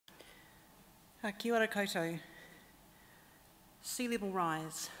Kia ora koutou. Sea level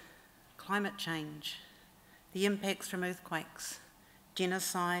rise, climate change, the impacts from earthquakes,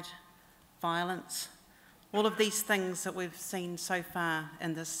 genocide, violence, all of these things that we've seen so far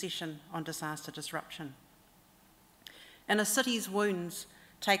in this session on disaster disruption. And a city's wounds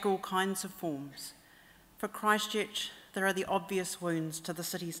take all kinds of forms. For Christchurch, there are the obvious wounds to the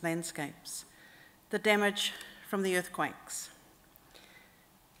city's landscapes, the damage from the earthquakes,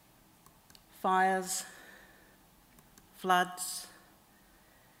 fires, floods,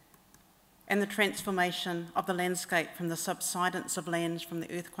 and the transformation of the landscape from the subsidence of land from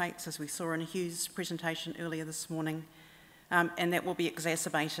the earthquakes, as we saw in Hugh's presentation earlier this morning, and that will be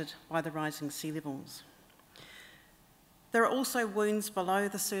exacerbated by the rising sea levels. There are also wounds below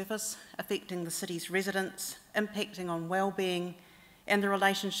the surface affecting the city's residents, impacting on well-being and the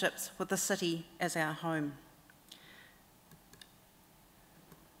relationships with the city as our home.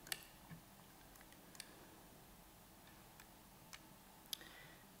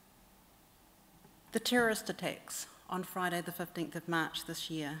 The terrorist attacks on Friday the 15th of March this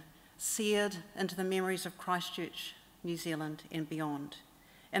year seared into the memories of Christchurch, New Zealand and beyond.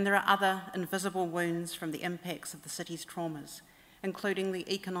 And there are other invisible wounds from the impacts of the city's traumas, including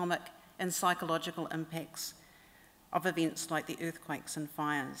the economic and psychological impacts of events like the earthquakes and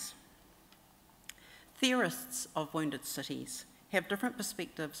fires. Theorists of wounded cities have different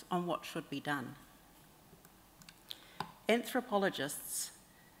perspectives on what should be done. Anthropologists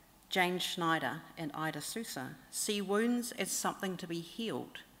Jane Schneider and Ida Sousa see wounds as something to be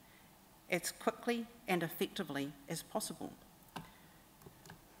healed as quickly and effectively as possible.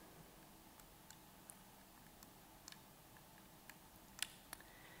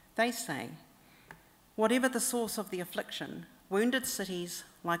 They say, whatever the source of the affliction, wounded cities,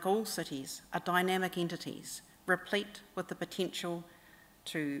 like all cities, are dynamic entities, replete with the potential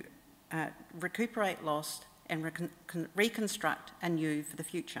to recuperate lost and reconstruct anew for the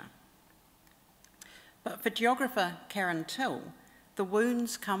future. But for geographer Karen Till, the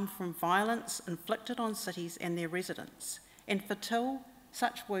wounds come from violence inflicted on cities and their residents, and for Till,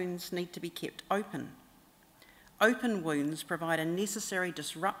 such wounds need to be kept open. Open wounds provide a necessary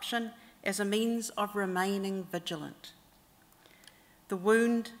disruption as a means of remaining vigilant. The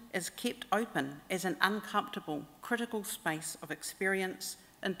wound is kept open as an uncomfortable, critical space of experience,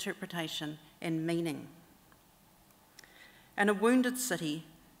 interpretation, and meaning. And a wounded city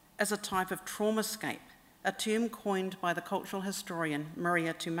is a type of traumascape, a term coined by the cultural historian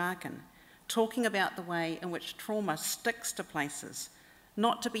Maria Tumarkin, talking about the way in which trauma sticks to places,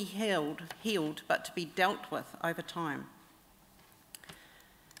 not to be healed, but to be dealt with over time.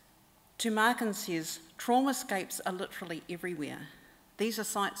 Tumarkin says, traumascapes are literally everywhere. These are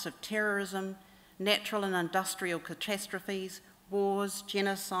sites of terrorism, natural and industrial catastrophes, wars,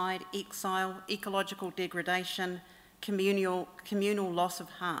 genocide, exile, ecological degradation, communal loss of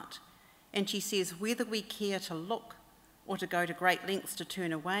heart. And she says, whether we care to look or to go to great lengths to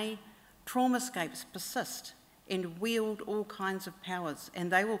turn away, traumascapes persist and wield all kinds of powers, and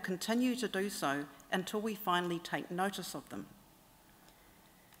they will continue to do so until we finally take notice of them.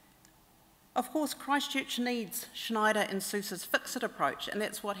 Of course, Christchurch needs Schneider and Sousa's fix-it approach, and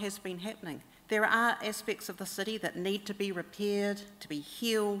that's what has been happening. There are aspects of the city that need to be repaired, to be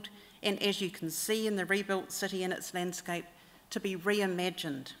healed, and as you can see in the rebuilt city and its landscape, to be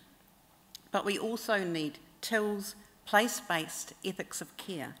reimagined. But we also need Till's place-based ethics of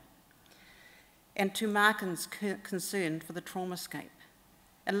care and Tumarkin's concern for the traumascape.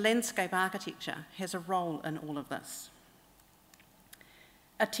 And landscape architecture has a role in all of this.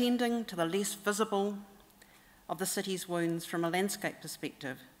 Attending to the less visible of the city's wounds from a landscape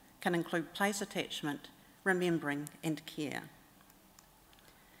perspective can include place attachment, remembering, and care.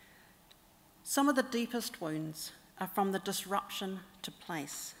 Some of the deepest wounds are from the disruption to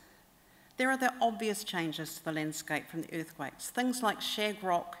place. There are the obvious changes to the landscape from the earthquakes, things like shag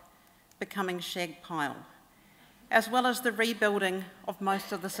rock becoming shag pile, as well as the rebuilding of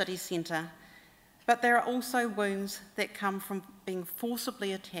most of the city centre. But there are also wounds that come from being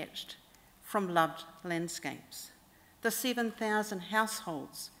forcibly attached from loved landscapes. The 7,000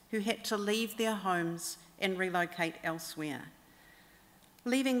 households who had to leave their homes and relocate elsewhere,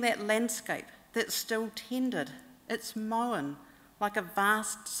 leaving that landscape that's still tended, it's mown like a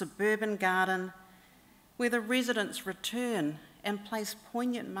vast suburban garden where the residents return and place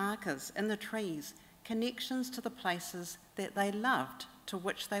poignant markers in the trees, connections to the places that they loved, to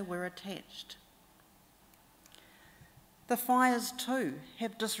which they were attached. The fires too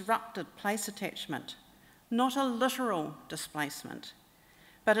have disrupted place attachment, not a literal displacement,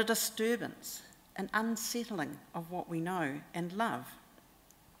 but a disturbance, an unsettling of what we know and love.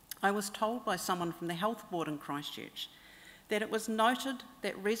 I was told by someone from the health board in Christchurch that it was noted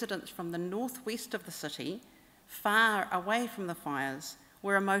that residents from the northwest of the city, far away from the fires,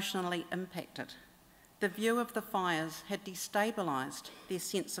 were emotionally impacted. The view of the fires had destabilised their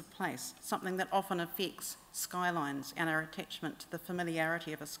sense of place, something that often affects skylines and our attachment to the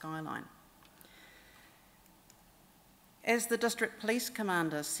familiarity of a skyline. As the District Police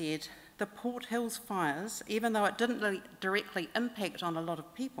Commander said, the Port Hills fires, even though it didn't directly impact on a lot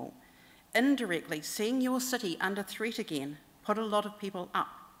of people, indirectly seeing your city under threat again put a lot of people up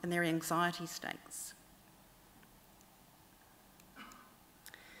in their anxiety states.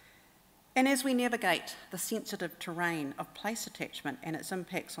 And as we navigate the sensitive terrain of place attachment and its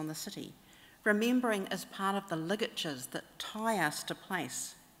impacts on the city, remembering is part of the ligatures that tie us to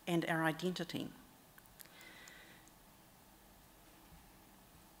place and our identity.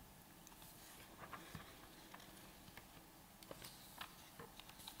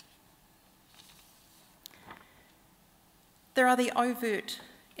 There are the overt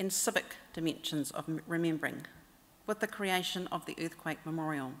and civic dimensions of remembering, with the creation of the Earthquake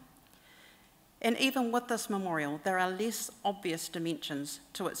Memorial. And even with this memorial, there are less obvious dimensions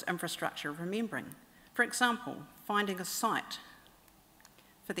to its infrastructure of remembering. For example, finding a site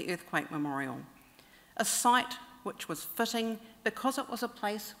for the Earthquake Memorial, a site which was fitting because it was a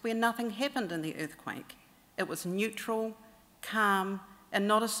place where nothing happened in the earthquake. It was neutral, calm, and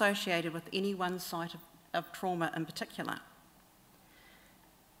not associated with any one site of trauma in particular.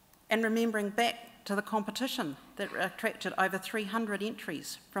 And remembering back to the competition that attracted over 300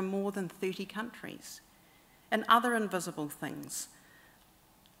 entries from more than 30 countries, and other invisible things,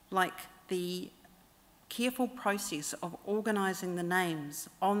 like the careful process of organising the names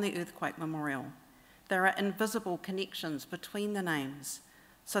on the Earthquake Memorial. There are invisible connections between the names,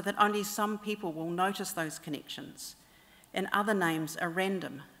 so that only some people will notice those connections, and other names are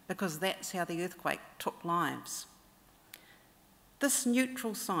random, because that's how the earthquake took lives. This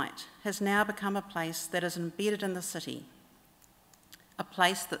neutral site has now become a place that is embedded in the city, a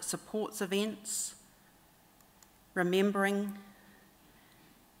place that supports events, remembering,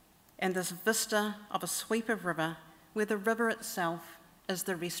 and this vista of a sweep of river where the river itself is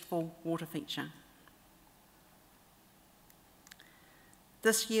the restful water feature.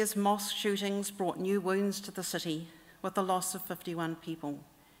 This year's mosque shootings brought new wounds to the city with the loss of 51 people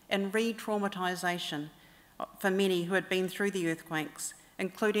and re-traumatisation for many who had been through the earthquakes,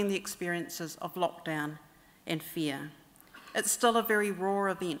 including the experiences of lockdown and fear. It's still a very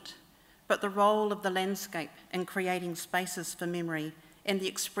raw event, but the role of the landscape in creating spaces for memory and the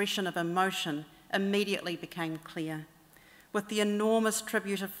expression of emotion immediately became clear, with the enormous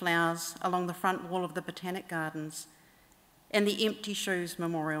tribute of flowers along the front wall of the Botanic Gardens and the Empty Shoes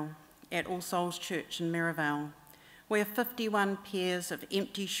Memorial at All Souls Church in Merivale, where 51 pairs of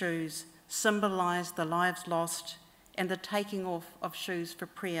empty shoes symbolised the lives lost and the taking off of shoes for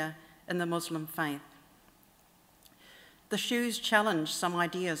prayer in the Muslim faith. The shoes challenged some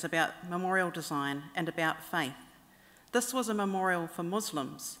ideas about memorial design and about faith. This was a memorial for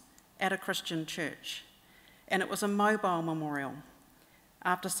Muslims at a Christian church, and it was a mobile memorial.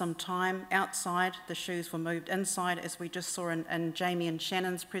 After some time outside, the shoes were moved inside, as we just saw in Jamie and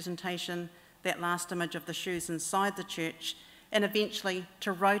Shannon's presentation, that last image of the shoes inside the church, and eventually to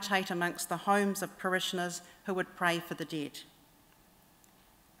rotate amongst the homes of parishioners who would pray for the dead.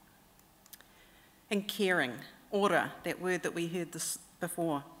 And caring, ora, that word that we heard this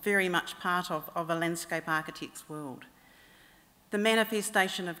before, very much part of a landscape architect's world. The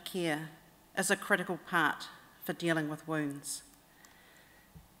manifestation of care is a critical part for dealing with wounds.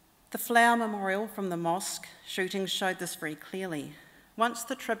 The flower memorial from the mosque shootings showed this very clearly. Once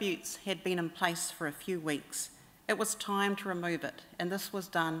the tributes had been in place for a few weeks, it was time to remove it, and this was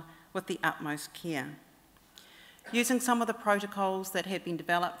done with the utmost care. Using some of the protocols that had been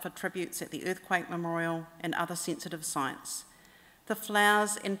developed for tributes at the Earthquake Memorial and other sensitive sites, the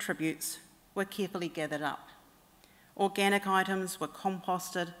flowers and tributes were carefully gathered up. Organic items were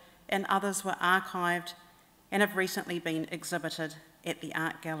composted and others were archived and have recently been exhibited at the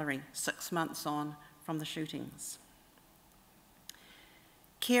Art Gallery 6 months on from the shootings.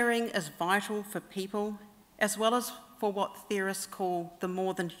 Caring is vital for people as well as for what theorists call the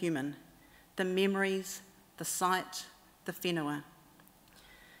more than human, the memories, the sight, the whenua.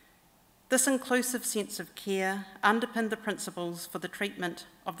 This inclusive sense of care underpinned the principles for the treatment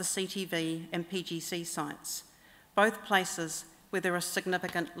of the CTV and PGC sites, both places where there was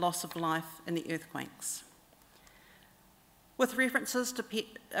significant loss of life in the earthquakes. With references to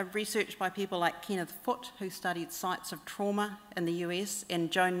research by people like Kenneth Foote, who studied sites of trauma in the US,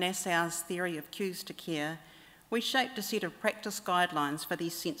 and Joan Nassau's theory of cues to care, we shaped a set of practice guidelines for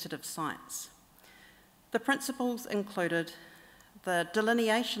these sensitive sites. The principles included the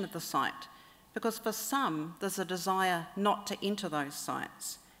delineation of the site, because for some there's a desire not to enter those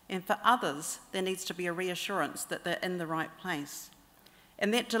sites, and for others there needs to be a reassurance that they're in the right place.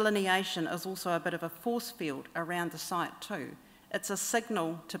 And that delineation is also a bit of a force field around the site too. It's a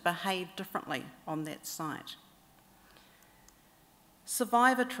signal to behave differently on that site.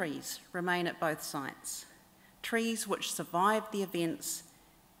 Survivor trees remain at both sites, trees which survived the events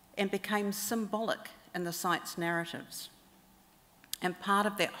and became symbolic in the site's narratives, and part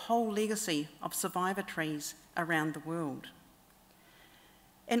of that whole legacy of survivor trees around the world.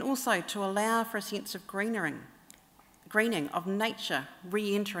 And also to allow for a sense of greening of nature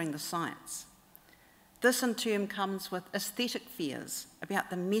re-entering the sites. This in turn comes with aesthetic fears about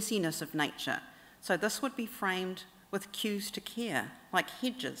the messiness of nature, so this would be framed with cues to care, like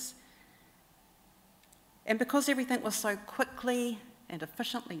hedges. And because everything was so quickly and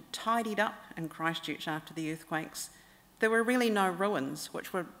efficiently tidied up in Christchurch after the earthquakes, there were really no ruins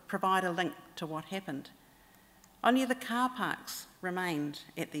which would provide a link to what happened. Only the car parks remained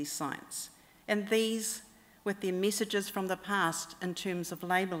at these sites, and these, with their messages from the past in terms of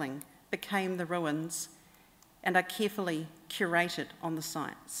labelling, became the ruins and are carefully curated on the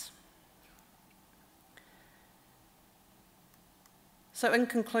sites. So in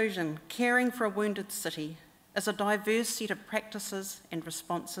conclusion, caring for a wounded city is a diverse set of practices and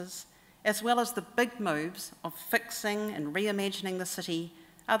responses, as well as the big moves of fixing and reimagining the city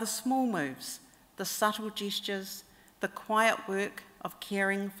are the small moves, the subtle gestures, the quiet work of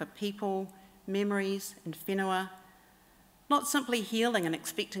caring for people, memories and whenua, not simply healing and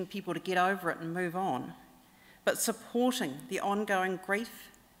expecting people to get over it and move on, but supporting the ongoing grief,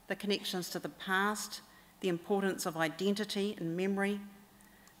 the connections to the past, the importance of identity and memory,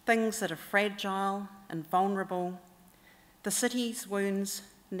 things that are fragile and vulnerable. The city's wounds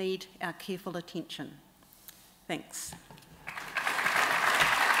need our careful attention. Thanks.